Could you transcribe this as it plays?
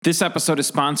This episode is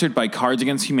sponsored by Cards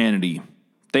Against Humanity.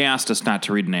 They asked us not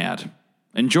to read an ad.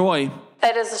 Enjoy.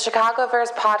 It is the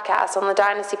Chicagoverse podcast on the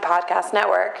Dynasty Podcast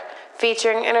Network,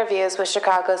 featuring interviews with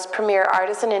Chicago's premier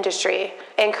artists and industry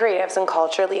and creatives and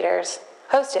culture leaders.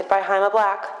 Hosted by Jaime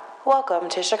Black. Welcome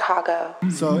to Chicago.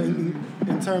 So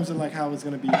in terms of like how it's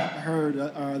going to be heard,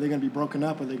 are they going to be broken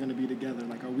up or are they going to be together?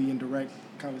 Like, are we in direct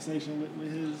conversation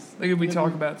with his? Like if we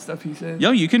talk about stuff he said? Yo,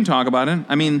 you can talk about it.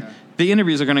 I mean, the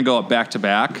interviews are going to go up back to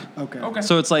back. Okay.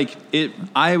 So it's like we're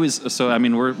going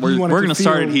to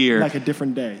start it here. Like a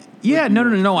different day. Yeah,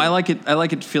 no. I like it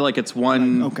to feel like it's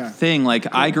one thing. Like,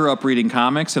 cool. I grew up reading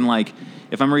comics, and like,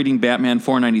 if I'm reading Batman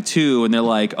 492 and they're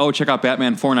like, oh, check out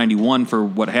Batman 491 for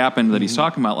what happened that he's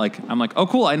talking about, like, I'm like, oh,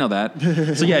 cool, I know that.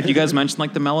 So yeah, if you guys mentioned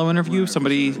like the Mello interview,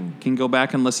 somebody can go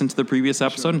back and listen to the previous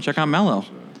episode and check out Mello.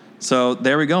 So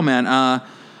there we go, man.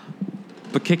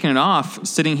 But kicking it off,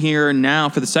 sitting here now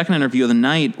for the second interview of the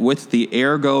night with the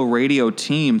AirGo radio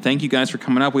team. Thank you guys for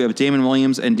coming up. We have Damon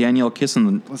Williams and Danielle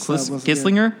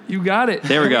Kisslinger. You got it.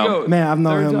 There we go. Man, I've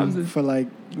known him for like,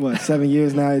 7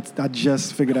 years now? I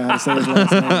just figured out how to say his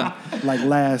last name. Like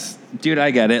last Dude,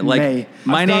 I get it. Like May.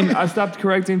 I stopped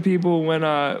correcting people when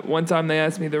one time they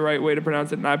asked me the right way to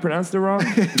pronounce it and I pronounced it wrong.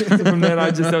 So from then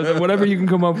I was like, whatever you can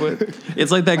come up with.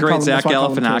 It's like that great Zach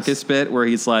Galifianakis bit where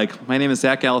he's like, my name is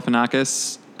Zach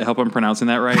Galifianakis. I hope I'm pronouncing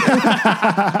that right.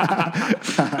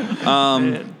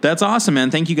 That's awesome,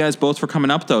 man. Thank you guys both for coming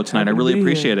up, though, tonight. I really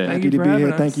appreciate it. Happy to be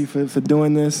here. Thank you for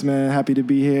doing this, man. Happy to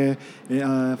be here.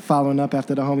 Following up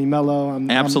after the homie Mello.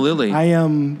 Absolutely. I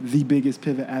am the biggest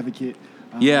pivot advocate.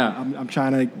 I'm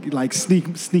trying to like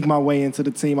sneak my way into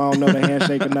the team. I don't know the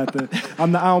handshake or nothing. I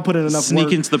don't put in enough Sneak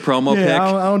work. into the promo pick.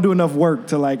 I don't do enough work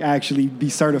to like actually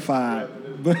be certified.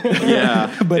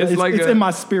 Yeah, but it's in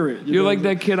my spirit. You're like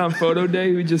that kid on photo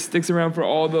day who just sticks around for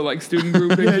all the like student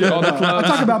group pictures, all the clubs. I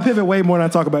talk about pivot way more than I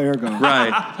talk about AirGo. Right.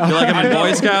 You're like, I'm in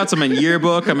Boy Scouts, I'm in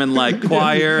yearbook, I'm in like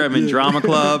choir, I'm in drama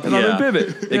club. And I'm in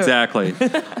pivot. Exactly.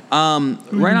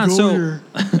 Right on.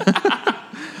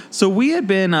 So we had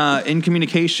been in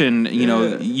communication,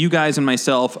 you guys and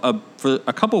myself, for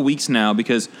a couple weeks now,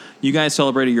 because you guys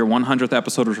celebrated your 100th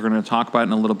episode, which we're going to talk about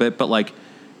in a little bit. But like,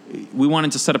 we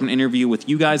wanted to set up an interview with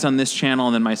you guys on this channel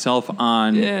and then myself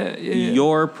on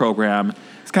your program.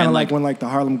 It's kind of like when like the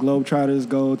Harlem Globetrotters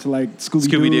go to like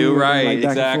Scooby-Doo, right? Like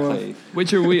exactly.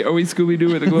 Which are we? Are we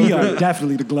Scooby-Doo or the Globetrotters? We are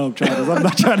definitely the Globetrotters. I'm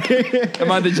not trying to.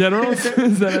 Am I the Generals?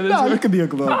 Is that how this No, works? you could be a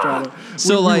Globetrotter.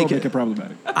 So we like, won't make it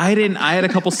problematic. I had a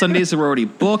couple Sundays that were already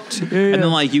booked, and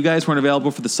then like you guys weren't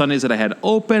available for the Sundays that I had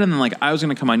open, and then like I was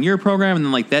going to come on your program, and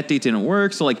then like that date didn't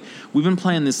work. So like we've been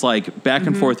playing this like back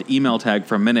and forth email tag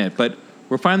for a minute, but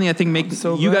we're finally, I think,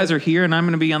 you guys are here, and I'm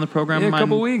going to be on the program. Yeah, a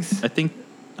couple weeks. I think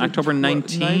October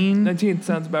 19th. 19th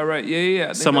sounds about right.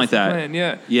 Yeah. Something like that. Plan.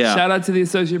 Yeah. Shout out to the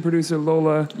associate producer,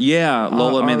 Lola. Yeah,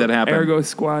 Lola made that happen. AirGo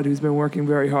squad, who's been working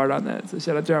very hard on that. So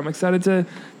shout out to her. I'm excited to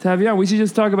have you on. We should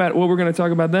just talk about what we're going to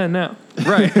talk about then now.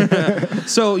 Right.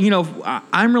 So,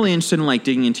 I'm really interested in, like,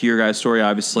 digging into your guys' story,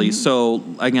 obviously. Mm-hmm. So,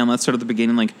 again, let's start at the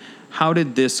beginning. Like, how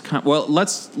did this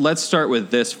let's start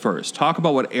with this first. Talk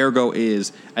about what AirGo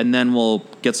is, and then we'll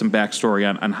get some backstory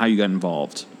on how you got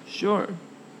involved. Sure.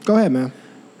 Go ahead, man.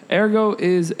 AirGo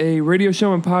is a radio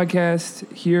show and podcast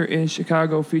here in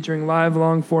Chicago featuring live,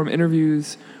 long-form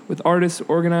interviews with artists,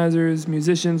 organizers,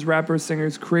 musicians, rappers,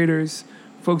 singers, creators,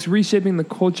 folks reshaping the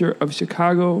culture of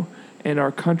Chicago and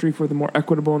our country for the more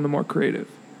equitable and the more creative.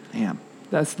 Damn.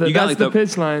 That's the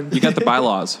pitch line. You got the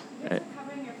bylaws.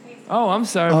 Oh, I'm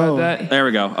sorry about that. There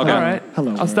we go. Okay. All right.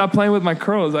 Hello. I'll stop playing with my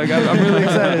curls. I'm really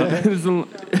excited.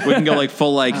 We can go like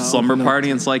full slumber party,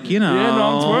 and it's like, Yeah, no,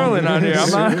 I'm twirling out here.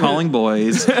 I'm calling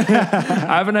boys. I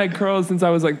haven't had curls since I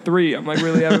was like 3. I'm like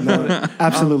really having fun.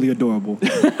 Absolutely adorable.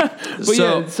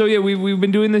 So we've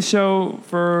been doing this show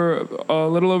for a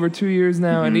little over 2 years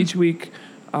now, and each week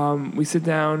we sit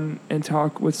down and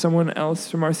talk with someone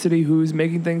else from our city who's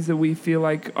making things that we feel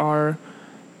like are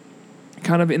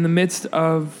kind of in the midst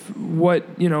of what,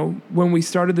 when we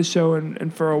started the show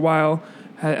and for a while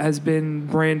has been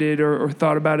branded or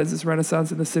thought about as this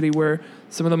renaissance in the city where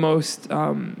some of the most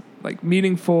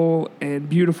meaningful and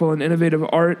beautiful and innovative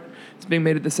art is being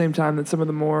made at the same time that some of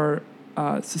the more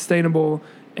sustainable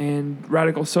and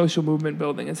radical social movement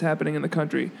building is happening in the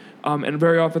country. And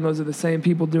very often those are the same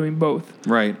people doing both.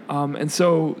 Right. And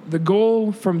so the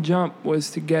goal from jump was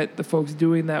to get the folks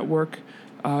doing that work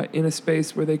in a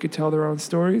space where they could tell their own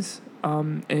stories,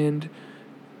 and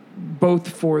both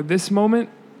for this moment,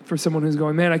 for someone who's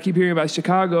going, man, I keep hearing about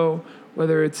Chicago,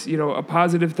 whether it's a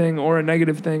positive thing or a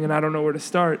negative thing, and I don't know where to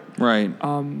start. Right.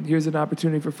 Here's an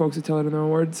opportunity for folks to tell it in their own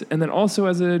words, and then also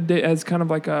as kind of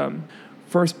like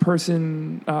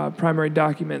first-person primary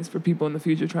documents for people in the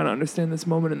future trying to understand this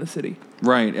moment in the city.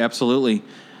 Right, absolutely.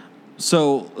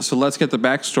 So let's get the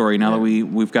backstory now that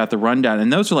we've got the rundown,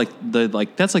 and those are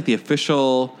that's like the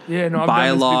official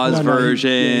bylaws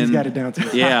version. He's got it down to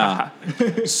it. Yeah.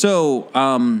 So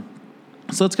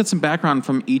let's get some background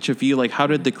from each of you. Like, how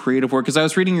did the creative work? Because I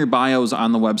was reading your bios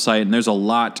on the website, and there's a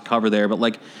lot to cover there. But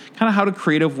like, kind of how did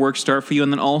creative work start for you,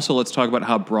 and then also let's talk about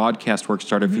how broadcast work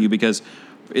started for you, because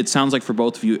it sounds like for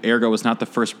both of you, AirGo was not the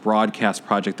first broadcast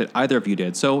project that either of you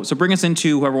did. So bring us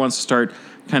into whoever wants to start,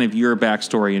 kind of your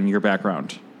backstory and your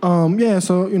background.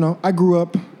 So I grew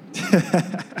up.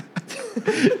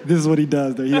 This is what he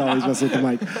does. Though he always messes with the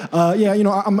mic.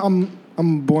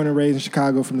 I'm born and raised in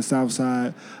Chicago from the South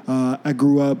Side. I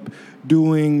grew up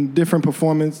doing different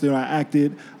performance. I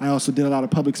acted. I also did a lot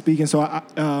of public speaking. So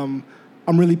I'm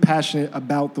really passionate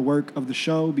about the work of the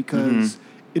show because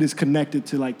it is connected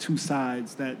to like two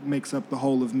sides that makes up the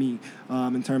whole of me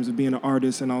in terms of being an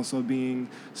artist and also being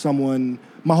someone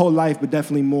my whole life, but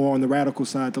definitely more on the radical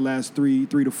side the last 3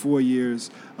 to 4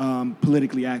 years,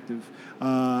 politically active.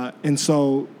 And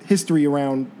so history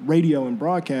around radio and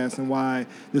broadcast and why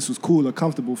this was cool or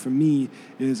comfortable for me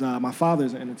is my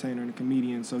father's an entertainer and a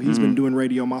comedian, so he's been doing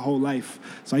radio my whole life.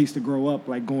 So I used to grow up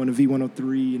like going to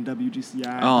V103 and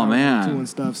WGCI. Oh, man. And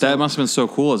stuff. That must have been so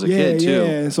cool as a kid, too. Yeah,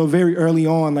 and so very early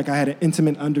on, like I had an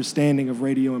intimate understanding of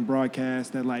radio and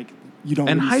broadcast that like you don't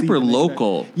and really hyper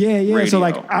local. Yeah. So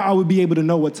like I would be able to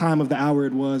know what time of the hour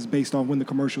it was based on when the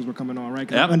commercials were coming on, right?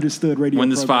 Because I understood radio when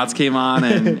the spots came on,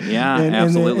 and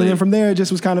absolutely. And then from there, it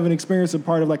just was kind of an experience, a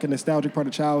part of like a nostalgic part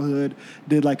of childhood.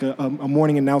 Did like a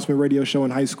morning announcement radio show in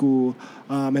high school,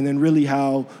 and then really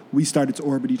how we started to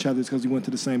orbit each other is because we went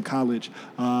to the same college,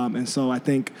 and so I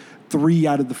think 3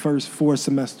 out of the first 4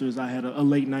 semesters, I had a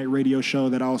late night radio show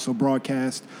that I also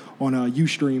broadcast on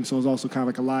Ustream. So it was also kind of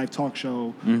like a live talk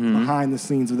show behind the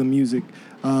scenes of the music.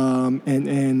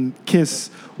 And Kiss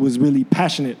was really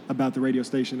passionate about the radio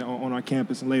station on our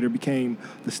campus and later became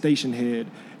the station head.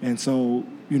 And so,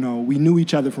 we knew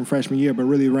each other from freshman year, but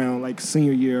really around like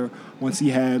senior year, once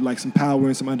he had like some power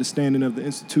and some understanding of the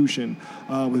institution,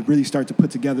 would really start to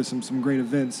put together some great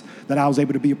events that I was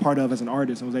able to be a part of as an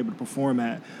artist and was able to perform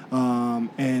at.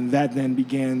 And that then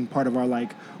began part of our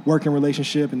like working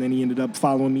relationship. And then he ended up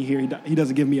following me here. He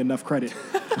doesn't give me enough credit.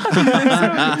 You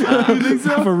think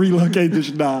so? For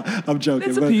relocating. Nah, I'm joking.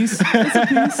 It's a piece.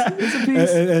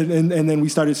 And then we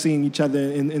started seeing each other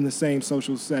in the same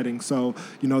social setting. So,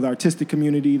 the artistic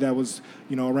community that was,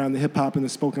 around the hip hop and the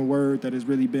spoken word that has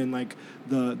really been like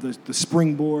the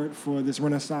springboard for this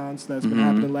renaissance that's been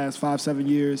happening the last 5-7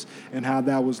 years, and how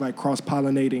that was like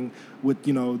cross-pollinating with,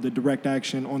 the direct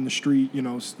action on the street,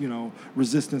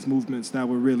 resistance movements that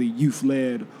were really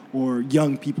youth-led or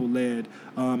young people-led.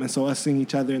 And so us seeing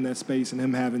each other in that space and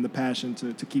him having the passion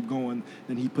to keep going,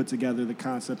 then he put together the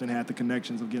concept and had the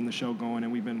connections of getting the show going,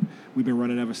 and we've been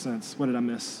running ever since. What did I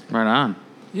miss? Right on.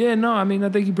 Yeah, no, I mean, I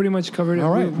think you pretty much covered it.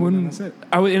 All right, that's it.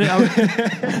 I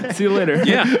would see you later.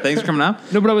 Yeah, thanks for coming out.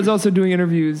 No, but I was also doing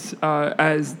interviews,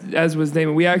 as was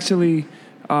Damon. We actually,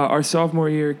 our sophomore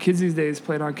year, Kids These Days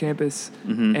played on campus,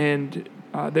 and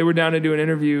they were down to do an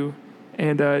interview,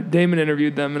 and Damon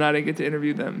interviewed them, and I didn't get to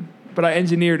interview them, but I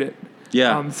engineered it.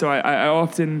 Yeah. So I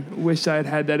often wish I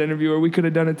had that interview, or we could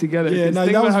have done it together. Yeah, no,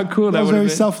 think about how cool that was would have very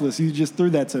been. Selfless. You just threw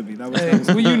that to me. That was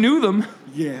Well, you knew them.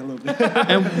 Yeah, a little bit.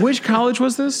 And which college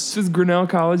was this? This is Grinnell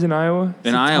College in Iowa. It's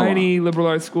in a Iowa. Tiny liberal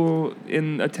arts school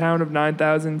in a town of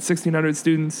 9,000, 1,600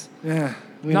 students. Yeah.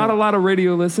 Not a lot of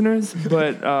radio listeners,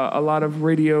 but a lot of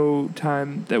radio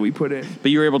time that we put in.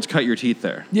 But you were able to cut your teeth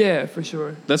there. Yeah, for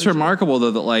sure. That's remarkable,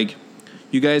 though, that, like,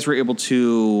 you guys were able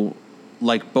to,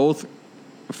 like, both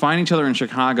find each other in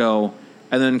Chicago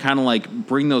and then kind of, like,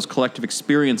 bring those collective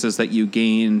experiences that you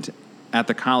gained at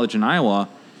the college in Iowa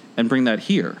and bring that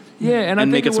here. Yeah, and I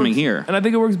think make it something here. And I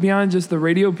think it works beyond just the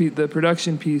radio piece, the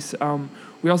production piece.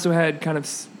 We also had kind of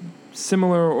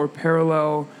similar or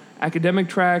parallel academic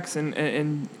tracks,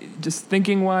 and just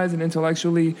thinking-wise and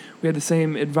intellectually, we had the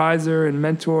same advisor and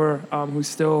mentor who's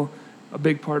still a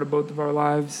big part of both of our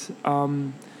lives.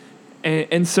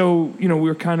 And so, we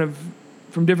were kind of,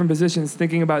 from different positions,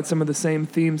 thinking about some of the same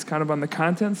themes kind of on the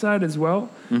content side as well.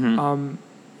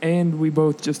 And we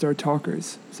both just are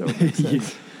talkers, so it makes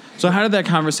sense. So how did that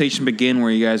conversation begin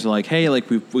where you guys were like, hey, like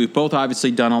we've both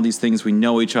obviously done all these things. We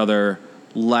know each other.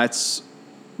 Let's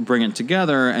bring it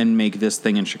together and make this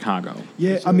thing in Chicago.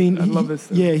 Yeah, I mean, I love this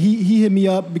thing. Yeah, he hit me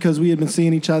up because we had been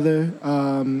seeing each other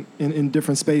in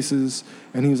different spaces.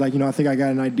 And he was like, I think I got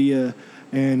an idea.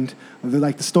 And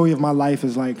the story of my life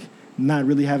is like not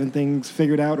really having things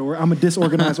figured out, or I'm a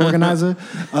disorganized organizer.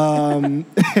 And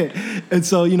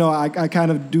so, I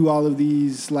kind of do all of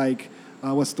these, like,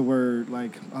 what's the word?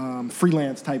 Like,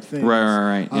 freelance type things.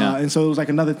 Right. Yeah. And so it was like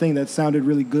another thing that sounded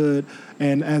really good.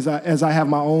 And as I have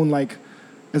my own, like,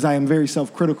 as I am very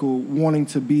self-critical, wanting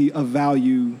to be of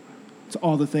value to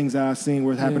all the things that I've seen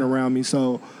what's happening around me.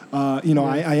 So, I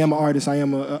am an artist. I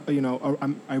am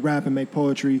I rap and make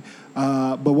poetry,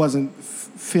 but wasn't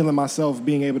feeling myself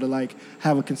being able to, like,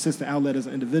 have a consistent outlet as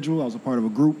an individual. I was a part of a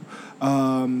group.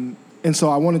 And so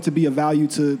I wanted to be of value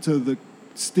to the,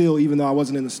 still, even though I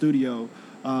wasn't in the studio,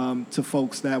 to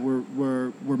folks that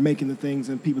were making the things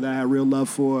and people that I had real love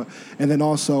for. And then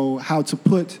also how to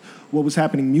put what was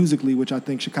happening musically, which I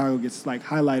think Chicago gets, like,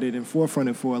 highlighted and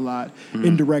forefronted for a lot,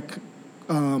 in direct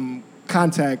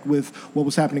contact with what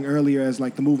was happening earlier as,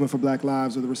 like, the movement for Black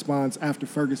Lives, or the response after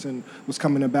Ferguson was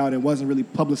coming about and wasn't really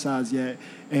publicized yet,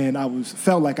 and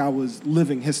felt like I was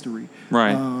living history.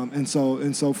 Right. And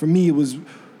so for me, it was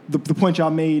the point y'all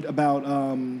made about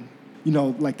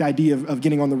like the idea of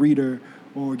getting on the Reader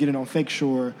or getting on Fake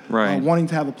Shore, right. Wanting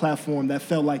to have a platform that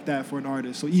felt like that for an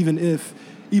artist. So even if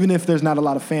there's not a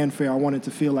lot of fanfare, I wanted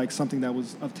to feel like something that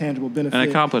was of tangible benefit. An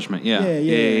accomplishment, yeah.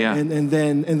 Yeah. And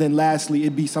then lastly,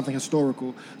 it'd be something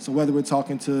historical. So whether we're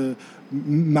talking to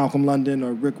Malcolm London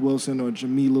or Rick Wilson or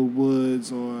Jamila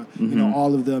Woods or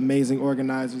all of the amazing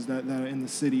organizers that are in the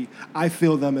city, I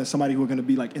feel them as somebody who are going to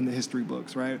be, like, in the history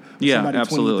books, right? Yeah, somebody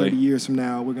absolutely. 20, 30 years from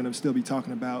now, we're going to still be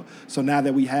talking about. So now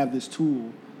that we have this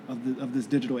tool of this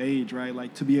digital age, right?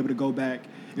 Like, to be able to go back.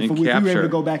 If we were able to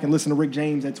go back and listen to Rick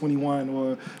James at 21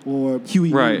 or Huey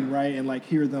Newton, right? And, like,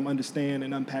 hear them understand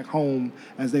and unpack home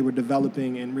as they were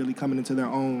developing and really coming into their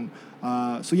own.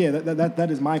 So yeah,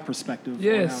 that is my perspective.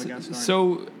 Yes. On how it got started.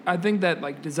 So I think that,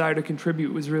 like, desire to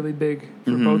contribute was really big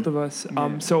for both of us.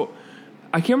 So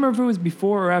I can't remember if it was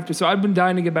before or after. So I've been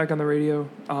dying to get back on the radio.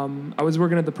 I was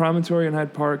working at the Promontory in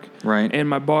Hyde Park. Right. And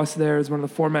my boss there is one of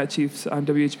the format chiefs on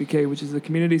WHBK, which is the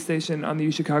community station on the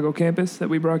UChicago campus that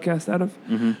we broadcast out of.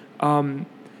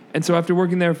 And so after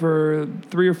working there for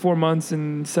 3 or 4 months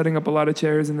and setting up a lot of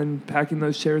chairs and then packing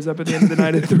those chairs up at the end of the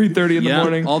night at 3:30 in the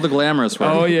morning. All the glamorous work.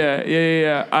 Oh,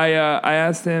 yeah. I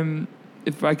asked him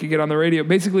if I could get on the radio.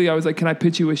 Basically, I was like, can I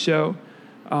pitch you a show?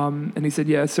 And he said,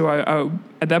 yeah. So I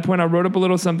at that point, I wrote up a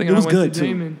little something. It was and I went good, to too.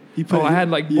 Damon. I had,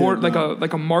 like,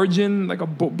 like a margin, like a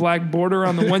black border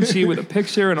on the one sheet with a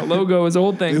picture and a logo. It was the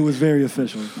whole thing. It was very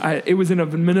official. It was in a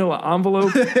manila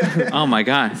envelope. Oh, my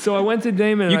God. So I went to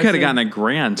Damon. You could have gotten a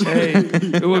grant. Hey,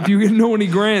 well, if you know any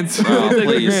grants,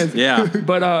 please. Grants. Yeah.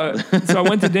 But so I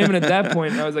went to Damon at that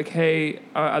point, and I was like, hey,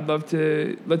 I'd love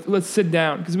to, let's sit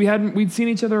down. Because we'd seen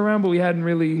each other around, but we hadn't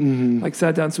really, like,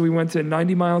 sat down. So we went to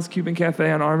 90 Miles Cuban Cafe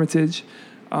on Armitage.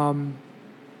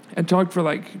 And talked for,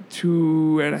 like,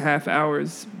 2.5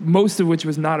 hours, most of which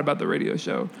was not about the radio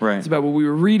show. Right. It's about what we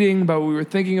were reading, about what we were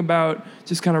thinking about,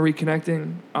 just kind of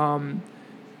reconnecting.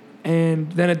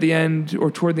 And then at the end,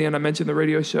 or toward the end, I mentioned the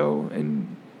radio show,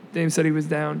 and Dame said he was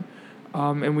down.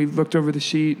 And we looked over the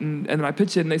sheet, and then I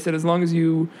pitched it, and they said, as long as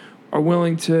you are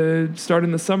willing to start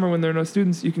in the summer when there are no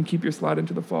students, you can keep your slot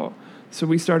into the fall. So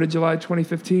we started July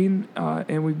 2015,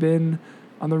 and we've been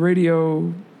on the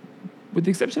radio, with the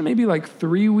exception of maybe, like,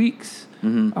 3 weeks,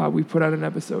 we've put out an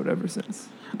episode ever since.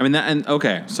 I mean,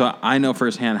 okay, so I know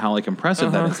firsthand how, like,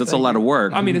 impressive that is. That's a lot of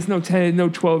work. I mean, it's no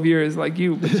 12 years like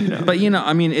you, but, But,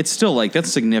 I mean, it's still, like, that's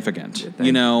significant,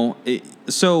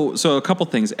 So a couple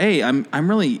things. A, I'm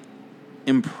really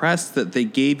impressed that they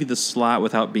gave you the slot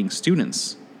without being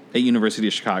students at University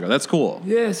of Chicago. That's cool.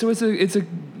 Yeah, so it's a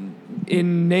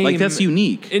in name, like, that's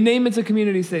unique. In name, it's a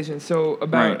community station. So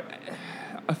about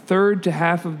a third to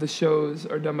half of the shows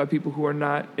are done by people who are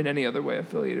not in any other way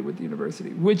affiliated with the university,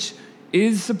 which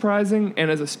is surprising,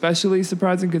 and is especially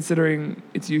surprising considering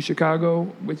it's UChicago,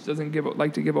 which doesn't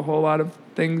like to give a whole lot of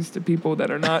things to people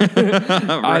that are not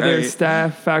either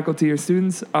staff, faculty, or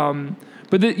students.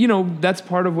 But that's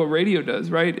part of what radio does,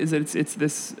 right? Is that it's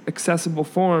this accessible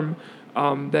form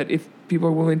that if people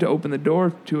are willing to open the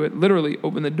door to it, literally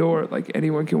open the door, like,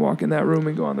 anyone can walk in that room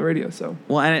and go on the radio. So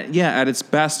at its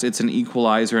best, it's an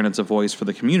equalizer and it's a voice for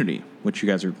the community, which you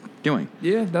guys are doing.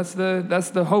 Yeah, that's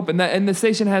the hope, and the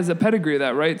station has a pedigree of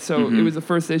that, right? So it was the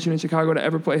first station in Chicago to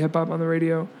ever play hip hop on the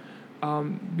radio.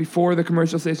 Before the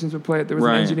commercial stations would play it, there was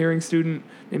an engineering student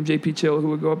named JP Chill who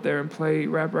would go up there and play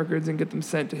rap records and get them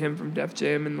sent to him from Def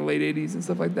Jam in the late 80s and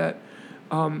stuff like that.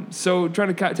 So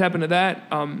trying to tap into that,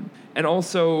 and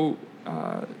also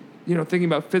thinking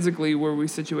about physically where we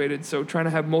situated, so trying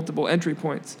to have multiple entry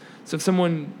points. So if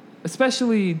someone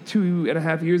especially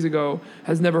 2.5 years ago,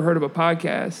 has never heard of a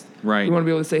podcast. Right. You want to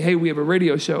be able to say, hey, we have a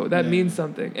radio show. That means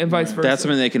something, and vice versa. That's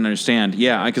something they can understand.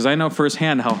 Yeah, because I know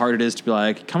firsthand how hard it is to be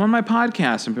like, come on my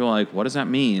podcast. And people are like, what does that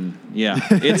mean? Yeah.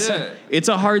 It's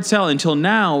a hard sell. Until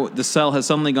now, the sell has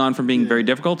suddenly gone from being very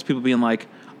difficult to people being like,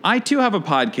 I too have a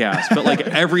podcast. But like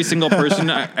every single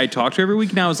person I talk to every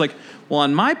week now is like, well,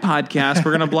 on my podcast,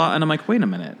 we're going to blah. And I'm like, wait a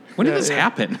minute. When did this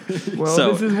happen?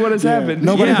 Well, this is what has happened.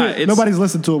 Nobody's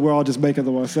listened to it. We're all just making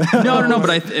the ones. No.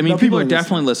 But I mean, people are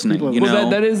definitely listening. You know?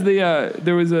 That is the.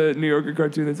 There was a New Yorker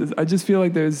cartoon that says, "I just feel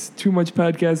like there's too much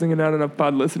podcasting and not enough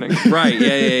pod listening." Right.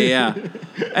 Yeah.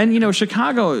 And you know,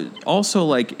 Chicago also,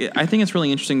 like, I think it's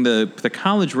really interesting the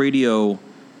college radio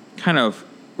kind of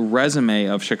resume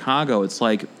of Chicago. It's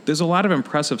like there's a lot of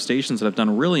impressive stations that have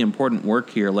done really important work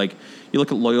here. Like you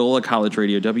look at Loyola College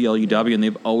Radio, WLUW, and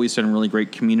they've always done really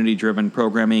great community-driven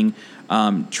programming.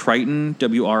 Triton,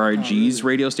 WRIG's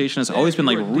radio station has always been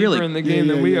like really in the game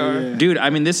than we are. Dude, I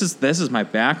mean, this is my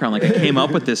background. Like I came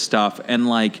up with this stuff, and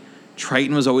like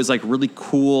Triton was always like really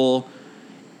cool,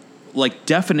 like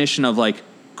definition of like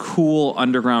cool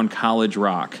underground college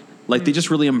rock. Like they just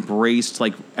really embraced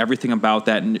like everything about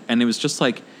that, and it was just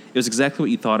like it was exactly what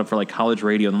you thought of for like college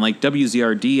radio. And like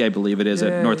WZRD, I believe it is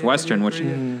at Northwestern, which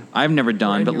I've never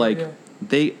done, but like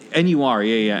they NUR,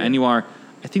 NUR.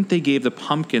 I think they gave the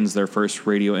Pumpkins their first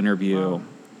radio interview,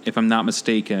 if I'm not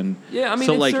mistaken. Yeah, I mean,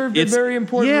 it served a very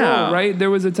important role, right?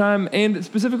 There was a time, and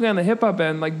specifically on the hip hop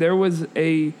end, like there was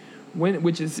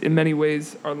which is in many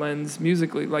ways our lens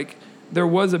musically, like. There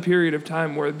was a period of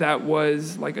time where that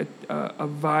was like a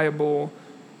viable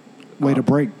way to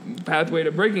break pathway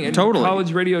to breaking. And totally.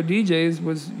 College radio DJs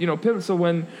was pivotal. So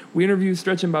when we interviewed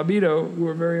Stretch and Bobbito, who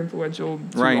were very influential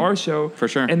to our show, for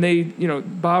sure, and they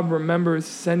Bob remembers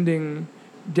sending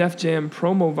Def Jam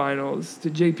promo vinyls to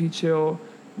JP Chill.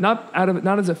 Not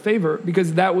as a favor,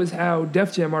 because that was how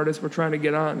Def Jam artists were trying to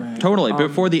get on. Right. Totally.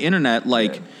 Before the internet,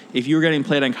 like if you were getting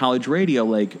played on college radio,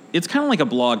 like it's kind of like a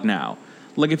blog now.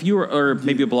 Like if you were, or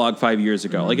maybe a blog 5 years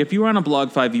ago. Like if you were on a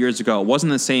blog 5 years ago, it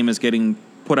wasn't the same as getting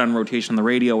put on rotation on the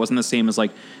radio. It wasn't the same as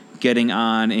like getting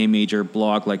on a major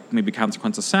blog, like maybe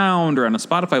Consequence of Sound or on a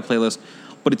Spotify playlist.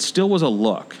 But it still was a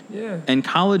look. Yeah. And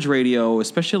college radio,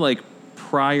 especially like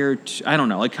prior to, I don't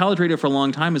know, like college radio for a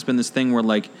long time has been this thing where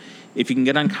like if you can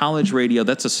get on college radio,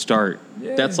 that's a start.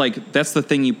 Yeah. That's the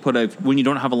thing you put when you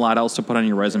don't have a lot else to put on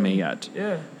your resume yet.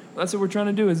 Yeah. That's what we're trying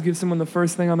to do, is give someone the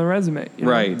first thing on the resume.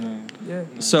 Right. Yeah.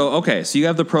 So you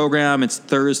have the program. It's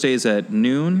Thursdays at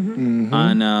noon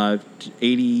on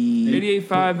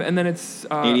 88.5, and then it's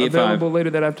available later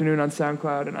that afternoon on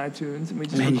SoundCloud and iTunes. And we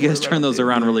just you guys turn those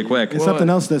around really quick. And something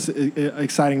else that's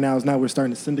exciting now is now we're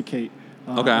starting to syndicate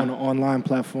on an online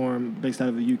platform based out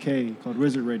of the UK called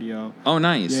Wizard Radio. Oh,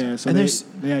 nice. Yeah, so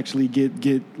they actually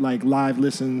get like live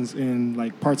listens in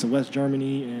like parts of West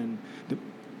Germany and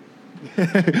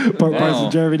parts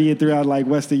of Germany and throughout like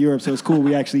Western Europe. So it's cool.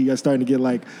 We actually are starting to get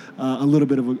like a little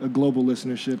bit of a global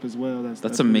listenership as well.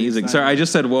 That's amazing. Sorry, I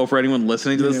just said whoa for anyone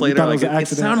listening to this later. Like, it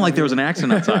sounded like there was an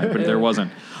accident outside, but there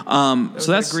wasn't.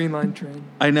 So that's Green Line train.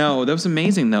 I know. That was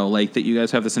amazing though, like that you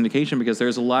guys have the syndication, because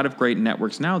there's a lot of great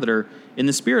networks now that are in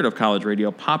the spirit of college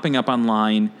radio popping up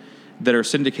online that are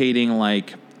syndicating,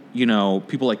 like,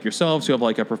 people like yourselves who have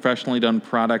like a professionally done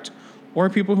product, or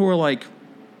people who are like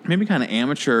maybe kind of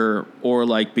amateur or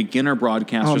like beginner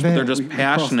broadcasters, but they're just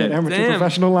passionate. Amateur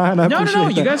professional line. No.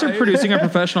 You guys are producing a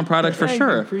professional product for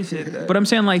sure. I appreciate that. But I'm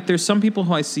saying like there's some people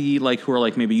who I see like who are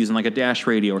like maybe using like a dash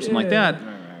radio or something like that,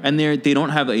 and they don't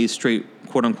have a straight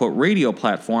quote unquote radio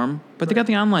platform, but they got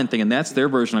the online thing, and that's their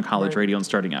version of college radio and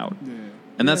starting out. Yeah.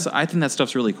 And I think that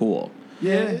stuff's really cool.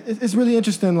 Yeah, it's really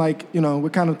interesting. Like, we're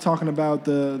kind of talking about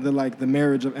the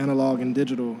marriage of analog and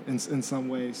digital in some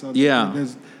way. So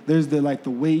there's the like the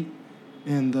weight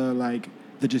and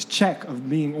the just check of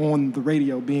being on the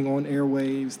radio, being on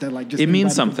airwaves that like just it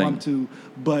means something.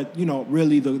 But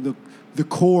really the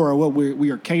core of what we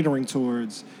are catering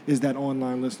towards is that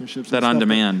online listenership. That on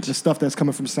demand. The stuff that's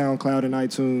coming from SoundCloud and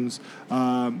iTunes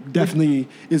definitely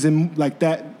is in like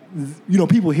that.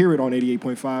 People hear it on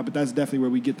 88.5, but that's definitely where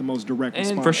we get the most direct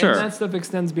response. For sure. And that stuff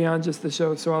extends beyond just the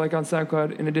show. So like on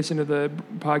SoundCloud, in addition to the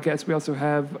podcast, we also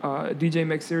have a DJ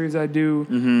mix series I do,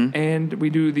 and we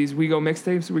do these We Go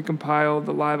mixtapes. We compile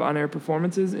the live on-air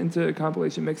performances into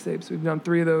compilation mixtapes. We've done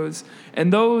 3 of those.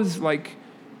 And those, like,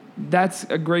 that's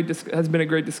has been a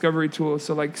great discovery tool.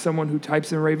 So like someone who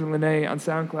types in Raven Lenae on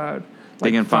SoundCloud,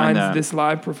 they can find that. this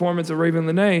live performance of Raven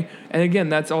Lenae. And again,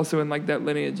 that's also in like that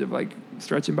lineage of like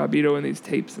Stretch and Bobbito and these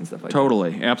tapes and stuff like that.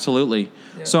 Totally. Absolutely.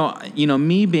 Yeah. So,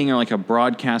 me being like a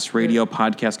broadcast radio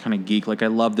podcast kind of geek, like I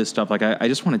love this stuff. Like I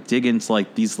just want to dig into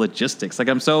like these logistics. Like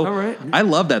I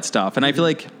love that stuff. And I feel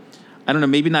like, I don't know,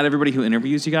 maybe not everybody who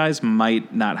interviews you guys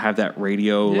might not have that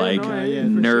radio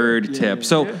nerd tip. Yeah.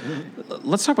 So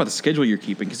let's talk about the schedule you're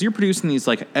keeping, because you're producing these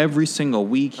like every single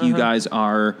week. You guys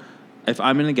are, if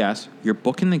I'm in a guest, you're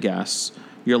booking the guests.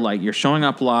 You're showing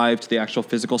up live to the actual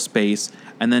physical space,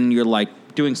 and then you're like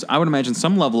doing, I would imagine,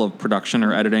 some level of production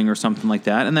or editing or something like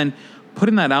that, and then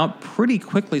putting that out pretty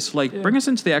quickly. So bring us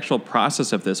into the actual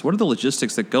process of this. What are the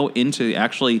logistics that go into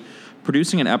actually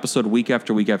producing an episode week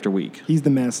after week after week? He's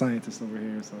the mad scientist over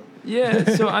here.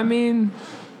 So so I mean,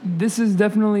 this is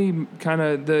definitely kind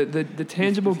of the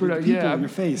tangible production. Yeah, your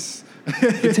face.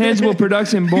 The tangible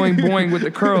production, boing boing with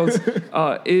the curls,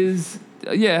 is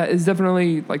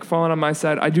definitely like falling on my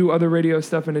side. I do other radio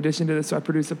stuff in addition to this. So I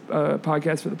produce a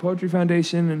podcast for the Poetry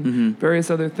Foundation and various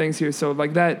other things here. So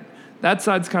like that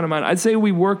side's kind of mine. I'd say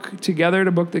we work together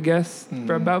to book the guests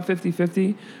for about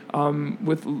 50-50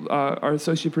 with our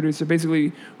associate producer.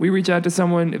 Basically, we reach out to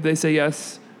someone. If they say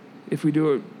yes, if we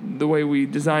do it the way we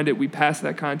designed it, we pass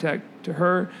that contact to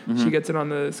her. She gets it on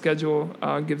the schedule,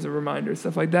 gives a reminder,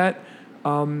 stuff like that.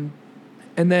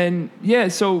 And then,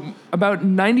 so about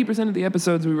 90% of the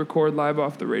episodes we record live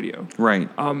off the radio. Right.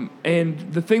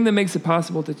 And the thing that makes it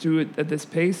possible to do it at this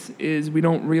pace is we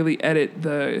don't really edit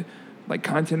the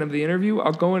content of the interview.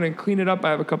 I'll go in and clean it up.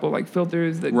 I have a couple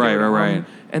filters that right.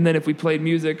 And then if we played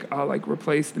music, I'll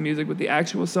replace the music with the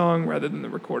actual song rather than the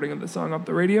recording of the song off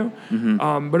the radio.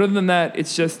 But other than that,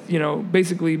 it's just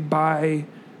basically by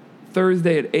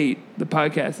Thursday at 8, the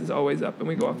podcast is always up, and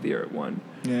we go off the air at 1.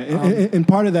 Yeah, and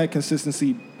part of that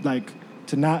consistency,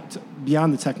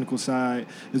 beyond the technical side,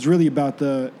 is really about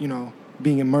the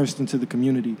being immersed into the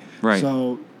community. Right.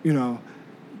 So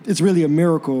it's really a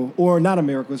miracle, or not a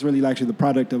miracle. It's really actually the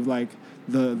product of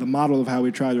the model of how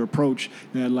we try to approach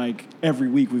that. Every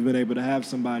week we've been able to have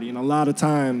somebody, and a lot of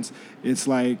times it's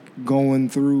going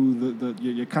through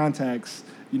your contacts.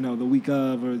 The week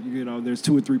of, or there's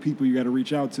 2 or 3 people you got to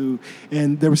reach out to,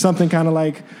 and there was something kind of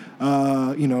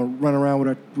run around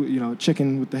with a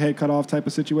chicken with the head cut off type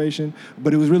of situation,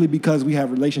 but it was really because we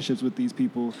have relationships with these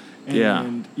people,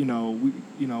 and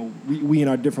we in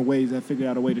our different ways have figured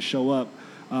out a way to show up,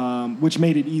 which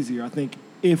made it easier. I think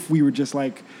if we were just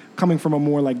coming from a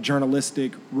more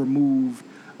journalistic, removed,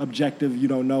 objective, you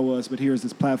don't know us, but here's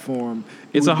this platform.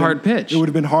 It's a hard pitch. It would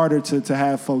have been harder to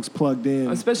have folks plugged in.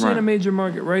 Especially in a major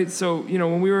market, right? So,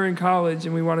 when we were in college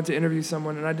and we wanted to interview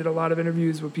someone, and I did a lot of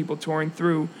interviews with people touring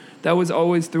through, that was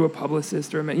always through a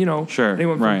publicist or, anyone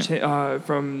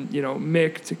from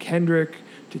Mick to Kendrick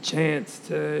to Chance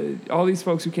to all these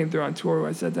folks who came through on tour who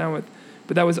I sat down with.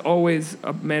 But that was always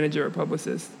a manager or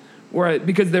publicist.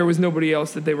 Because there was nobody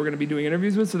else that they were going to be doing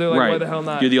interviews with, so they're like, why the hell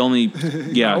not? You're the only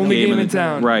only game in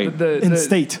town. Right. In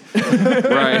state.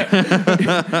 Right.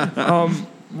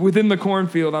 Within the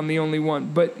cornfield, I'm the only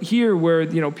one. But here where,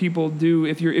 people do,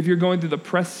 if you're going through the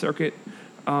press circuit,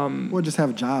 or just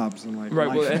have jobs and right,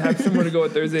 well, and have somewhere to go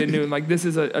at Thursday at noon. This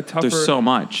is a tougher. There's so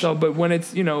much. So, but when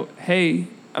it's, hey,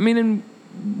 and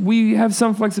we have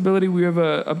some flexibility. We have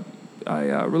a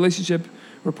relationship.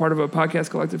 We're part of a podcast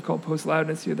collective called Post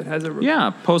Loudness here that has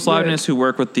Post Loudness, who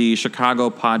work with the Chicago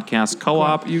Podcast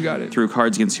Co-op. You got it. Through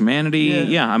Cards Against Humanity.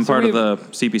 Yeah, I'm part of the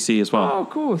CPC as well. Oh,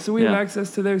 cool. So we have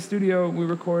access to their studio. We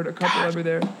record a couple over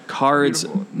there. Cards,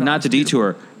 not to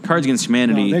detour, Cards Against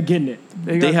Humanity. No, they're getting it.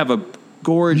 They have a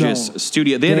gorgeous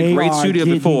studio. They had a great studio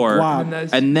before,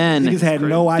 and then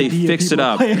they fixed it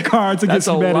up. Playing Cards Against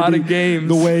Humanity. That's a lot of games.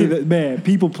 The way that,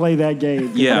 people play that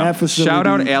game. Yeah. Shout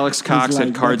out Alex Cox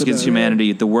at Cards Against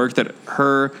Humanity. The work that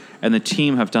her and the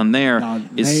team have done there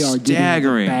is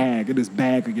staggering. It is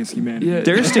bag against humanity. Yeah.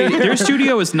 Their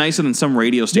studio is nicer than some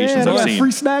radio stations I've seen.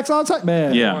 Free snacks all the time,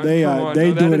 man. Yeah,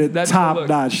 they do it at top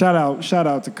notch. Shout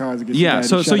out to Cards Against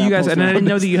Humanity. So you guys, and I didn't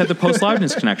know that you had the Post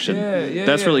Loudness connection.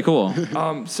 That's really cool.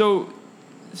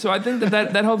 So I think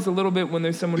that helps a little bit when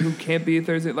there's someone who can't be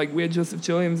Thursday. We had Joseph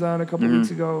Chilliams on a couple weeks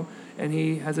ago, and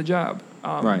he has a job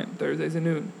Thursdays at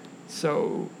noon.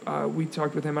 So we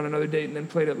talked with him on another date and then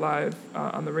played it live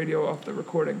on the radio off the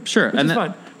recording. Sure, which is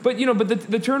fun. But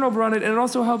the turnover on it, and it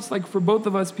also helps for both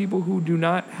of us, people who do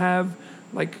not have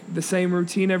the same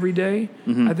routine every day.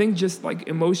 I think just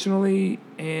emotionally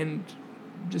and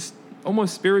just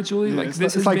almost spiritually,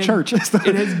 this has been church. It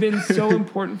has been so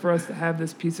important for us to have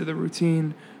this piece of the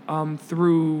routine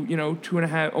through,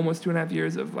 almost 2.5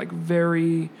 years of like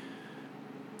very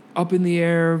up in the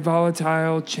air,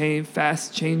 volatile,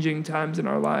 fast changing times in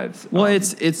our lives. Well,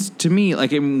 it's to me,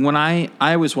 like when I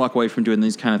always walk away from doing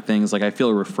these kind of things, like I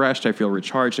feel refreshed, I feel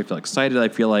recharged, I feel excited, I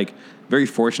feel like very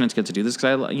fortunate to get to do this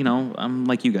because I'm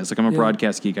like you guys, like I'm a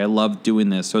broadcast geek. I love doing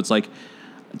this. So it's like,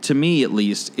 to me at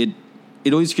least,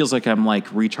 it always feels like I'm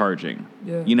like recharging.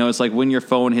 Yeah. It's like when your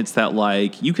phone hits that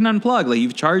like you can unplug, like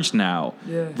you've charged now.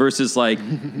 Yeah. Versus like,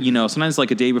 sometimes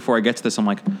like a day before I get to this, I'm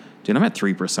like, dude, I'm at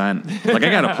 3%. Like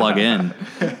I gotta plug in.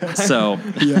 So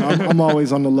yeah, I'm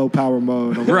always on the low power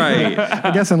mode. Right. I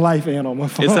guess in life and on my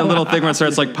phone. It's that little thing where it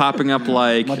starts like popping up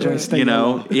like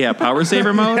power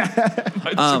saver mode.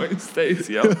 My joint stays,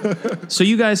 yep. So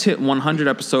you guys hit 100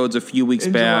 episodes a few weeks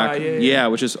back. July, yeah,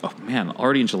 which is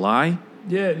already in July.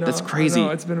 Yeah, no, that's crazy. I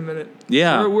know, it's been a minute.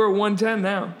 Yeah, we're at 110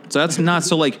 now. So that's nuts.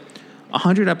 So like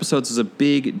 100 episodes is a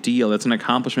big deal. That's an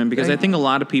accomplishment because I think a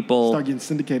lot of people start getting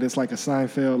syndicated. It's like a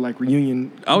Seinfeld like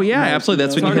reunion. Oh yeah, absolutely.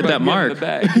 That's when you hit that mark.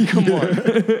 Come on.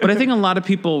 But I think a lot of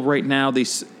people right now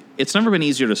it's never been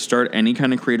easier to start any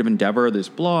kind of creative endeavor. There's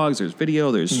blogs, there's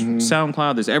video, there's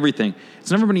SoundCloud, there's everything. It's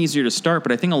never been easier to start.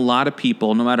 But I think a lot of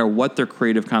people, no matter what their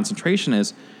creative concentration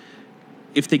is,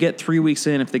 if they get 3 weeks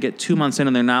in, if they get 2 months in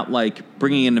and they're not like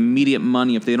bringing in immediate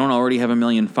money, if they don't already have 1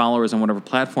 million followers on whatever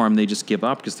platform, they just give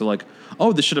up because they're like,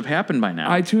 oh, this should have happened by now.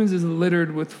 iTunes is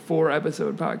littered with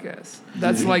 4-episode podcasts.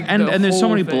 That's like and there's so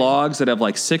many blogs that have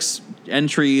like 6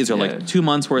 entries or like 2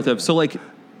 months worth of, so like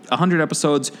 100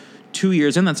 episodes, 2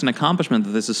 years in, that's an accomplishment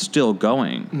that this is still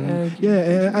going. Mm-hmm.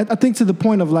 Yeah, and I think to the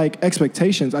point of like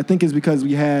expectations, I think is because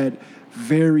we had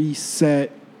very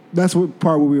set. That's what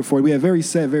part what we were for. We had very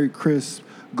set, very crisp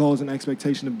goals and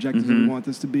expectation objectives that we want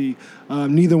this to be.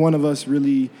 Neither one of us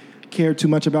really cared too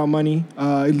much about money,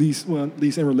 at least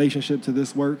in relationship to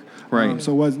this work. Right.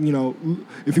 So it was,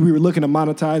 if we were looking to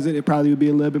monetize it, it probably would be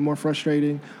a little bit more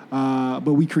frustrating.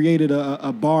 But we created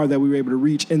a bar that we were able to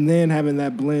reach, and then having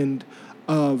that blend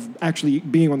of actually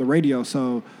being on the radio.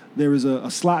 So there was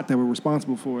a slot that we're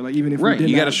responsible for. Like even if we didn't,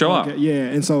 you got to show up. Yeah,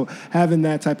 and so having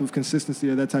that type of consistency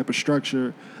or that type of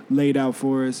structure laid out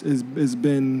for us has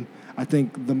been, I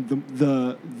think,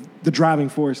 the driving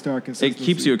force to our consistency. It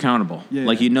keeps you accountable. Yeah.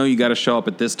 Like you got to show up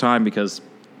at this time because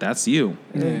that's you.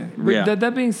 Yeah. But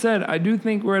that being said, I do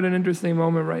think we're at an interesting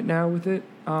moment right now with it,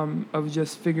 of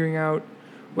just figuring out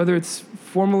whether it's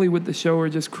formally with the show or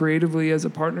just creatively as a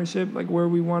partnership, like where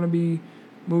we want to be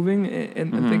moving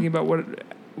and thinking about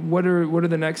what are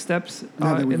the next steps.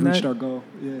 Now that we've reached our goal.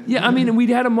 Yeah, I mean, we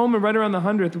had a moment right around the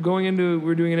 100th we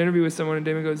were doing an interview with someone and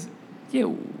Damon goes,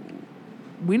 yeah,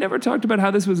 we never talked about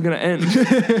how this was going to end.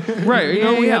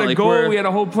 Right. We had a goal, we had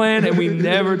a whole plan, and we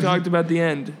never talked about the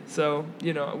end. So,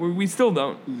 we still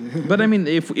don't. But I mean,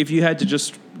 if you had to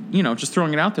just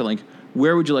throwing it out there, like,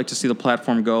 where would you like to see the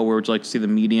platform go? Where would you like to see the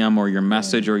medium or your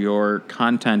message or your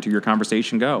content or your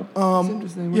conversation go?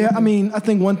 I mean, I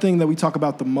think one thing that we talk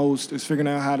about the most is figuring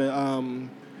out how to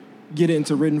get it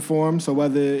into written form. So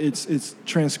whether it's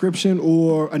transcription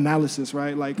or analysis,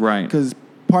 right? Right. Because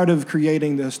part of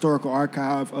creating the historical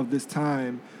archive of this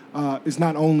time is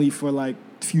not only for like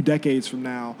a few decades from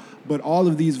now, but all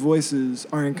of these voices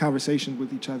are in conversation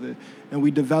with each other. And we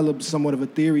developed somewhat of a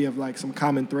theory of like some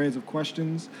common threads of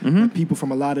questions that people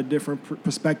from a lot of different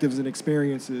perspectives and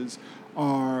experiences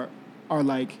are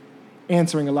like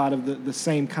answering a lot of the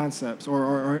same concepts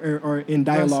or in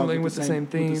dialogue with the same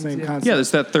themes. With the same concepts. Yeah,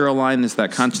 there's that thorough line, there's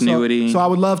that continuity. So I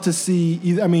would love to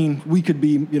see, I mean, we could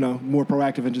be, more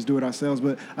proactive and just do it ourselves,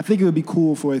 but I think it would be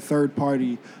cool for a third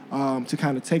party to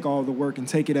kind of take all the work and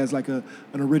take it as like an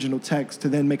original text to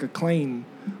then make a claim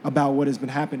about what has been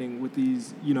happening with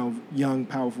these, young,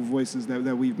 powerful voices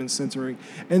that we've been censoring.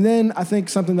 And then I think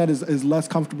something that is less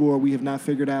comfortable or we have not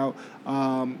figured out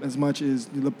as much is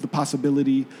the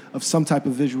possibility of some type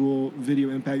of video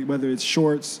impact, whether it's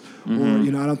shorts or,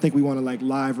 I don't think we want to like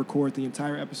live record the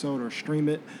entire episode or stream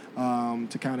it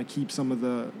to kind of keep some of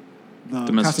the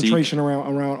concentration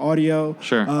around audio.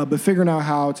 Sure. But figuring out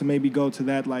how to maybe go to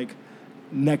that like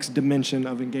next dimension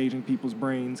of engaging people's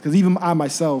brains. Because even I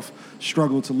myself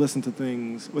struggle to listen to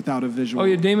things without a visual. Oh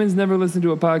yeah, Damon's never listened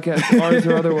to a podcast, ours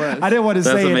or otherwise. I didn't want to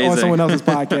say it on someone else's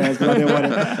podcast, but I didn't want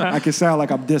to. I can sound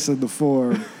like I'm dissing the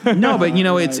form. No, but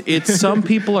it's some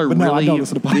people are really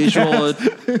visual.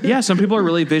 Yeah, some people are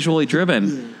really visually driven.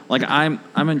 Yeah. Like I've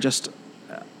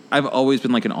always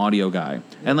been like an audio guy,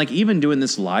 and like even doing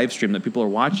this live stream that people are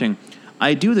watching,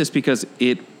 I do this because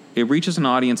it reaches an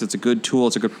audience. It's a good tool.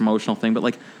 It's a good promotional thing. But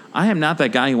like, I am not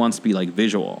that guy who wants to be like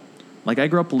visual. Like I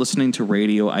grew up listening to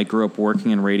radio. I grew up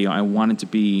working in radio. I wanted to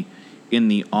be in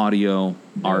the audio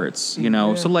arts, you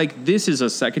know? So, like, this is a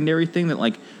secondary thing that,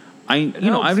 like, I've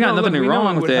got nothing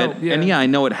wrong with it. And, I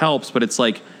know it helps, but it's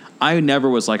like, I never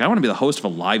was like, I want to be the host of a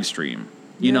live stream.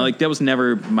 You know, like, that was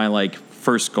never my, like,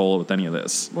 first goal with any of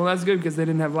this. Well, that's good because they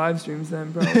didn't have live streams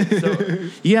then, probably. So.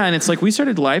 Yeah, and it's like we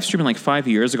started live streaming like 5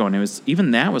 years ago, and it was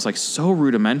even that was like so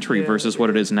rudimentary versus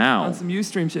what it is now. On some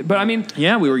Ustream shit, but I mean,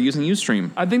 we were using Ustream.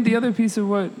 I think the other piece of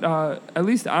what at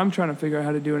least I'm trying to figure out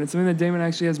how to do, and it's something that Damon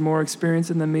actually has more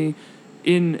experience in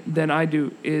than I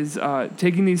do, is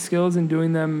taking these skills and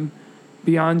doing them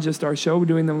beyond just our show,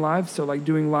 doing them live. So like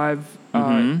doing live.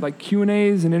 Like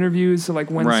Q&As and interviews. So like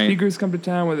when speakers come to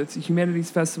town, whether it's a humanities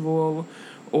festival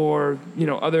or,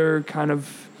 other kind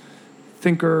of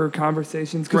thinker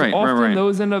conversations. Because often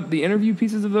those the interview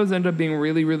pieces of those end up being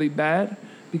really, really bad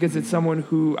because it's someone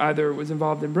who either was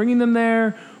involved in bringing them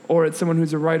there or it's someone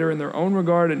who's a writer in their own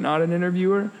regard and not an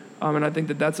interviewer. And I think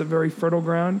that's a very fertile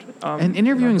ground. And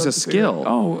interviewing is a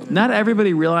skill. Not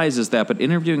everybody realizes that, but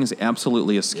interviewing is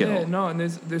absolutely a skill. Yeah, no, and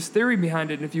there's theory behind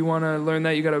it. And if you want to learn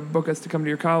that, you got to book us to come to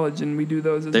your college, and we do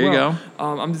those as well. There you go.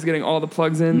 I'm just getting all the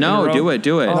plugs in. No, do it.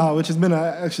 No, which has been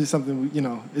actually something,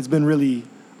 it's been really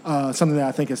something that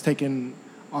I think has taken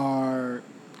our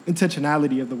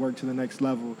intentionality of the work to the next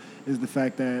level is the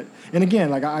fact that, and again,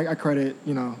 like I credit,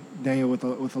 Daniel with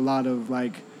a lot of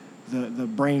like, the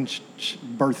brain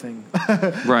birthing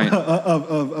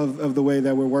of the way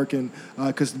that we're working,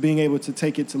 because being able to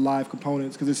take it to live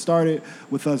components, because it started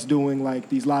with us doing like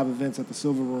these live events at the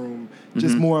Silver Room,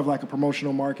 just more of like a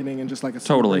promotional marketing and just like a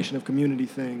celebration of community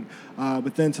thing,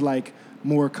 but then to like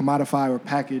more commodify or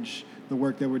package the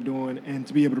work that we're doing and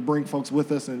to be able to bring folks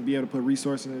with us and be able to put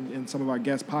resources in some of our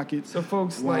guest pockets. So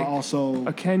folks like also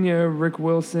Kenya, Rick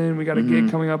Wilson, we got a gig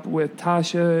coming up with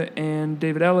Tasha and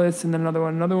David Ellis, and then another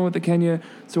one with Kenya.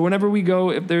 So whenever we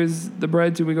go, if there's the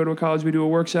bread to, we go to a college, we do a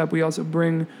workshop, we also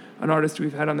bring an artist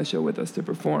we've had on the show with us to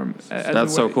perform.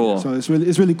 That's so cool. So it's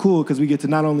really cool because we get to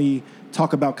not only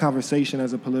talk about conversation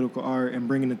as a political art and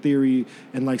bringing the theory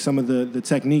and like some of the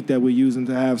technique that we're using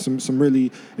to have some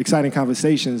really exciting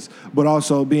conversations, but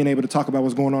also being able to talk about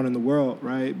what's going on in the world,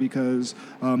 right? Because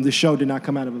this show did not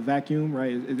come out of a vacuum,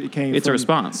 right? It came. It's a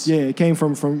response. Yeah, it came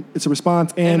from. It's a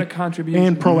response and a contribution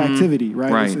and proactivity,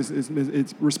 right? Right.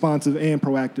 It's responsive and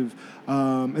proactive,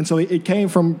 and so it came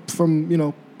from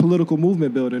political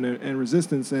movement building and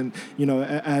resistance, and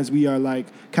as we are like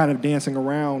kind of dancing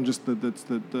around just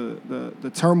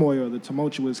the turmoil, the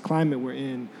tumultuous climate we're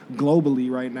in globally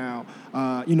right now,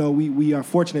 we are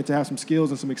fortunate to have some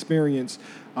skills and some experience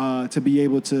to be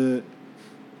able to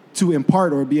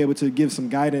impart or be able to give some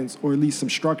guidance or at least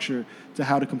some structure to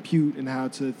how to compute and how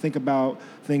to think about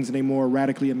things in a more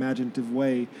radically imaginative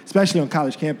way, especially on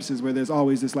college campuses where there's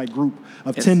always this like group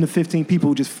of 10 to 15 people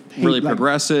who just hate, really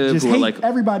progressive, just who hate are like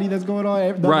everybody that's going on.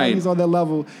 Everybody's on that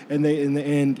level, and they in the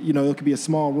end, it could be a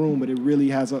small room, but it really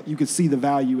has you could see the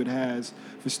value it has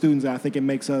for students. And I think it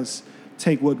makes us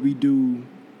take what we do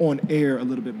on air a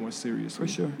little bit more seriously.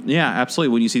 For sure. Yeah,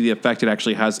 absolutely. When you see the effect it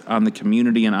actually has on the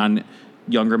community and on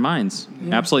younger minds.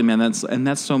 Yeah. Absolutely, man.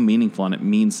 That's so meaningful, and it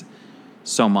means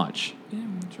so much. Yeah,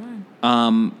 I'm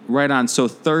trying. Right on. So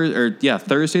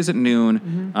Thursdays at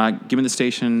noon. Give me the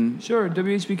station. Sure,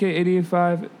 WHBK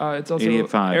 88.5. It's also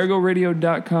 88.5.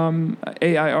 AirGoRadio.com,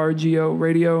 AIRGO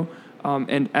Radio,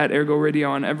 and at AirGo Radio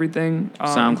on everything.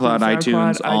 SoundCloud,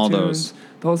 iTunes, all those.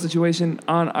 The whole situation.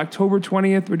 On October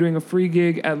 20th, we're doing a free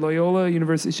gig at Loyola,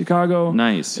 University of Chicago.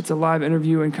 Nice. It's a live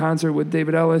interview and concert with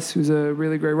David Ellis, who's a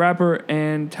really great rapper,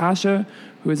 and Tasha,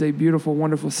 who is a beautiful,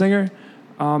 wonderful singer.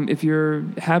 If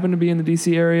you happen to be in the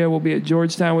D.C. area, we'll be at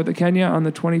Georgetown with the Kenya on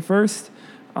the 21st.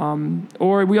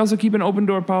 Or we also keep an open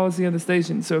door policy on the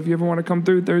station. So if you ever want to come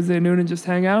through Thursday at noon and just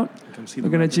hang out,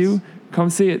 looking at you,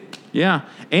 come see it. Yeah,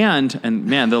 and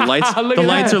man, the lights are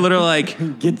literally like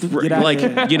get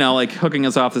out like hooking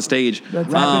us off the stage. Wrap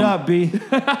it up, B.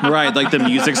 Right, like the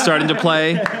music's starting to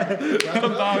play.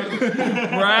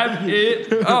 Wrap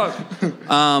it up.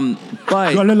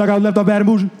 But do I look like I left off Bad and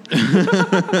Bougie?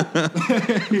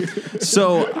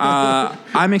 So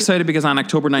I'm excited because on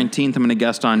October 19th I'm going to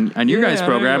guest on your guys'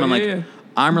 program, and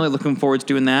I'm really looking forward to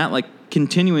doing that. Like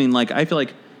continuing, like I feel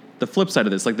like the flip side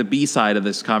of this, like the B side of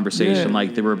this conversation,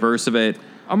 like the reverse of it.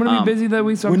 I'm going to be busy that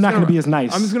week, so we're not going to be as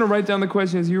nice. I'm just going to write down the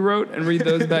questions you wrote and read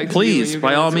those back to you. Please,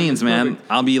 by all means, man.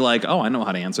 I'll be like, I know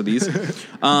how to answer these.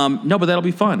 No, but that'll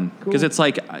be fun because it's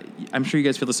like, I'm sure you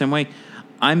guys feel the same way.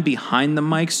 I'm behind the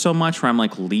mic so much where I'm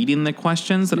like leading the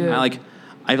questions that I feel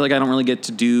like I don't really get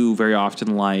to do very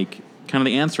often, like kind of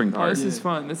the answering part. This is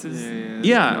fun. This is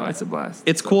it's a blast.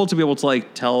 It's cool to be able to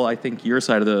like tell, I think, your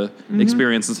side of the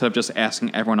experience instead of just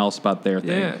asking everyone else about their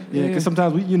thing. Yeah, because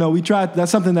sometimes we try.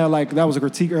 That's something that that was a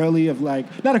critique early of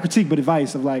not a critique but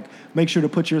advice of make sure to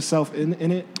put yourself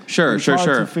in it. Sure.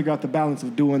 To figure out the balance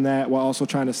of doing that while also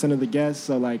trying to center the guests.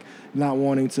 So not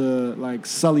wanting to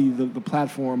sully the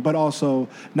platform, but also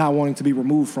not wanting to be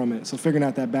removed from it. So figuring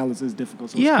out that balance is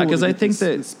difficult. So because I think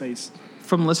that this space.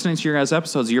 From listening to your guys'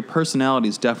 episodes, your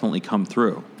personalities definitely come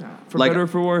through. For better or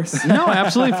for worse. No,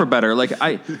 absolutely for better.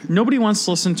 Nobody wants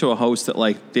to listen to a host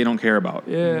that they don't care about.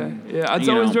 Yeah. It's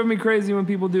always driven me crazy when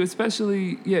people do,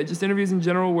 especially just interviews in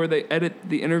general where they edit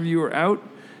the interviewer out,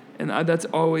 and that's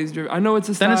always driven. I know it's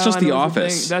a style. Then it's just The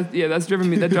Office. That's driven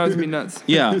me. That drives me nuts.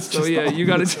 Yeah. So you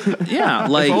got to. Yeah,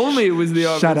 if only it was The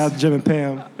Office. Shout out to Jim and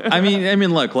Pam. I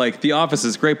mean, look, The Office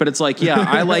is great, but it's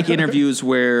I like interviews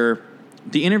where.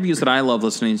 The interviews that I love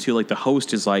listening to, the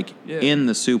host is in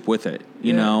the soup with it,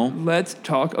 you know? Let's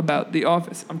talk about The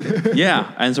Office. I'm kidding.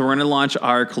 Yeah, and so we're going to launch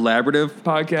our collaborative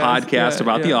podcast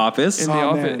about The Office.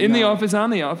 In The Office, on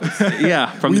The Office.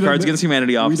 Yeah, from the Cards Against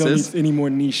Humanity offices. We don't need any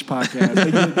more niche podcasts.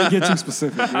 They get too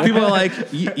specific. Right? People are like,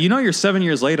 you're 7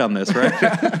 years late on this, right?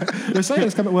 They're saying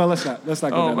it's coming. Well, let's not go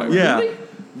that. Yeah. Really?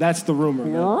 That's the rumor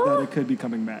that it could be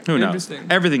coming back. Who knows?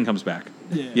 Everything comes back.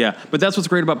 Yeah. But that's what's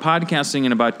great about podcasting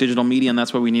and about digital media, and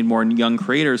that's why we need more young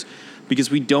creators,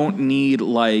 because we don't need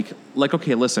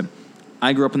okay, listen,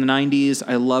 I grew up in the 90s.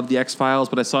 I loved the X-Files,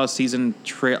 but I saw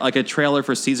a trailer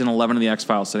for season 11 of the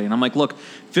X-Files today, and I'm like, look,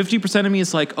 50% of me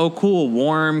is oh, cool,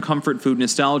 warm comfort food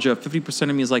nostalgia. 50%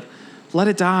 of me is let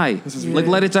it die.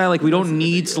 Let it die. We don't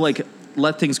need to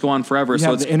let things go on forever.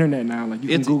 So it's the internet now. You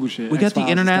can Google shit. We got the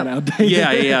internet.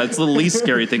 Yeah. It's the least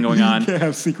scary thing going on. You can't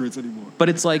have secrets anymore. But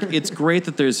it's it's great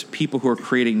that there's people who are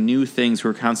creating new things, who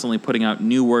are constantly putting out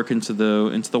new work into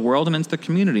the world and into the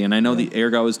community. And I know the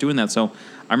AirGo is doing that. So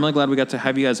I'm really glad we got to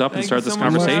have you guys up and start this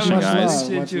conversation, guys.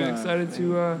 Excited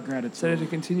to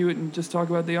continue it and just talk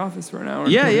about The Office for an hour.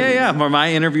 Yeah.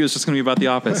 My interview is just going to be about The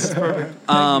Office. Perfect.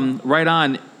 Right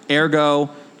on.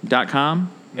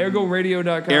 AirGo.com.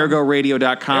 AirGoRadio.com.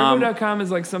 AirGoRadio.com. AirGo.com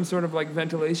is some sort of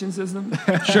ventilation system.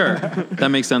 Sure. That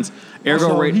makes sense. He's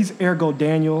AirGo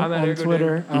Daniel on AirGo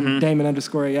Twitter. I'm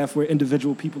Damon_AF. We're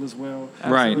individual people as well.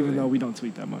 Right. Even though we don't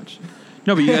tweet that much.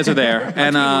 No, but you guys are there.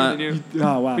 And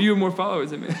oh, wow. But you have more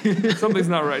followers than me. Something's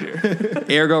not right here.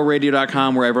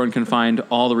 AirGoRadio.com, where everyone can find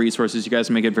all the resources. You guys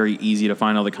make it very easy to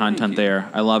find all the content there.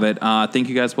 I love it. Thank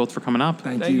you guys both for coming up.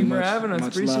 Thank you for having us.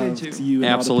 Appreciate you. To you.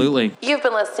 Absolutely. You've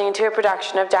been listening to a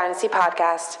production of Dynasty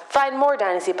Podcast. Find more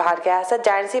Dynasty Podcasts at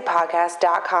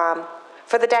dynastypodcast.com.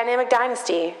 For the Dynamic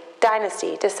Dynasty,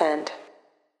 Dynasty Descend.